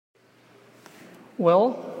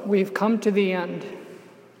Well, we've come to the end.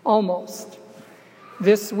 Almost.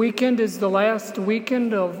 This weekend is the last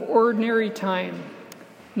weekend of ordinary time.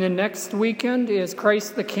 And the next weekend is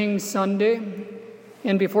Christ the King Sunday.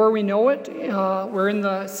 And before we know it, we're in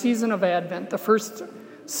the season of Advent. The first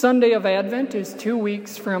Sunday of Advent is 2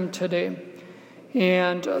 weeks from today.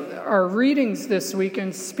 And our readings this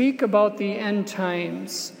weekend speak about the end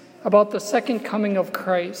times, about the second coming of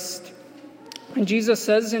Christ. And Jesus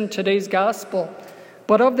says in today's gospel,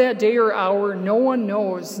 "But of that day or hour no one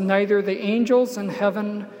knows, neither the angels in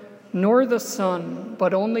heaven nor the Son,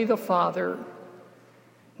 but only the Father."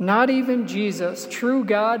 Not even Jesus, true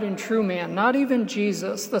God and true man, not even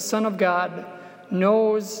Jesus, the Son of God,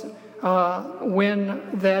 knows when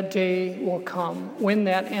that day will come, when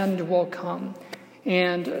that end will come.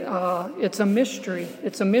 And it's a mystery.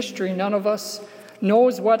 It's a mystery. None of us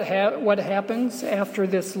knows what happens after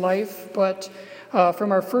this life, but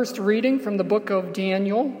from our first reading from the book of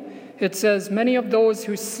Daniel, it says, "Many of those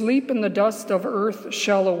who sleep in the dust of earth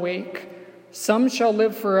shall awake. Some shall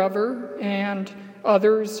live forever, and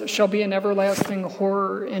others shall be in everlasting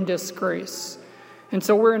horror and disgrace." And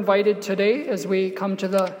so we're invited today, as we come to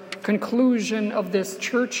the conclusion of this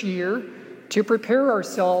church year, to prepare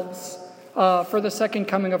ourselves for the second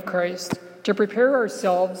coming of Christ, to prepare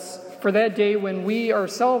ourselves for that day when we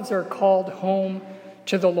ourselves are called home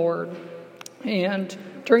to the Lord. And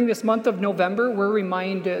during this month of November, we're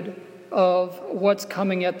reminded of what's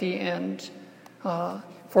coming at the end.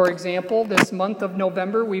 For example, this month of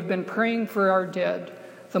November, we've been praying for our dead.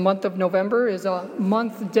 The month of November is a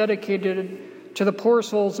month dedicated to the poor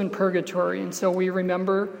souls in purgatory. And so we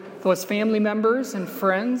remember those family members and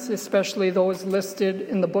friends, especially those listed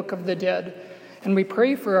in the Book of the Dead. And we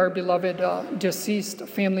pray for our beloved deceased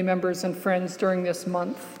family members and friends during this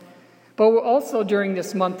month. But also during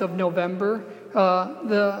this month of November,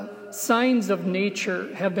 the signs of nature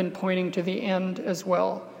have been pointing to the end as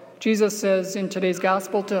well. Jesus says in today's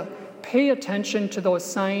gospel to pay attention to those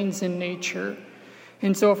signs in nature.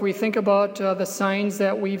 And so if we think about the signs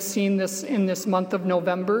that we've seen in this month of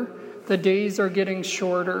November, the days are getting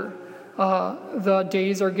shorter. The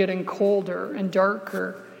days are getting colder and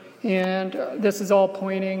darker. And this is all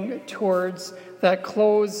pointing towards that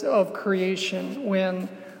close of creation when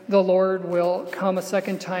the Lord will come a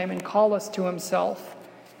second time and call us to himself.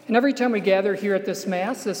 And every time we gather here at this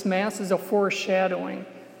Mass is a foreshadowing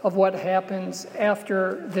of what happens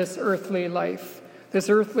after this earthly life. This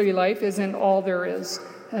earthly life isn't all there is.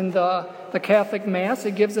 And the Catholic Mass,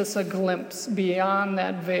 it gives us a glimpse beyond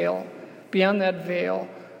that veil. Beyond that veil.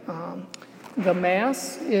 The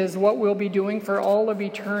Mass is what we'll be doing for all of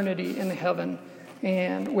eternity in heaven,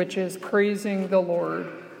 and which is praising the Lord,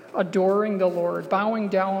 adoring the Lord, bowing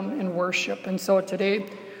down in worship. And so today,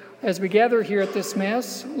 as we gather here at this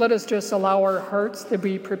Mass, let us just allow our hearts to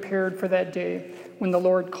be prepared for that day when the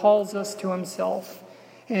Lord calls us to himself.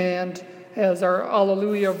 And as our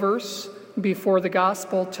Alleluia verse before the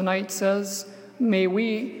Gospel tonight says, may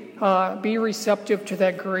we be receptive to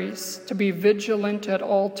that grace, to be vigilant at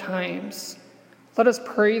all times. Let us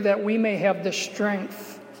pray that we may have the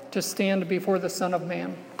strength to stand before the Son of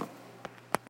Man.